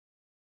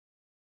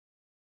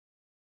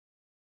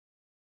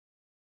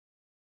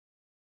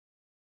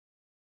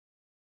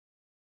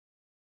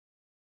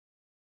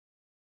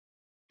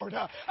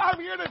I'm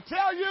here to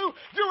tell you,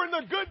 during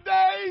the good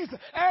days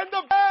and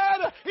the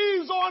bad,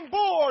 He's on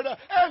board,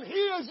 and He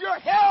is your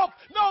help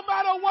no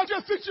matter what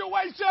your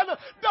situation.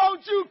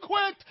 Don't you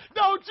quit,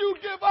 don't you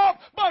give up,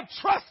 but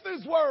trust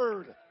His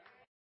word.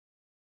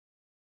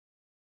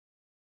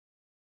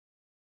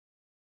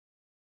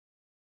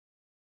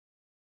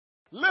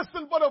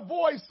 Listen for the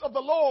voice of the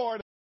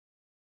Lord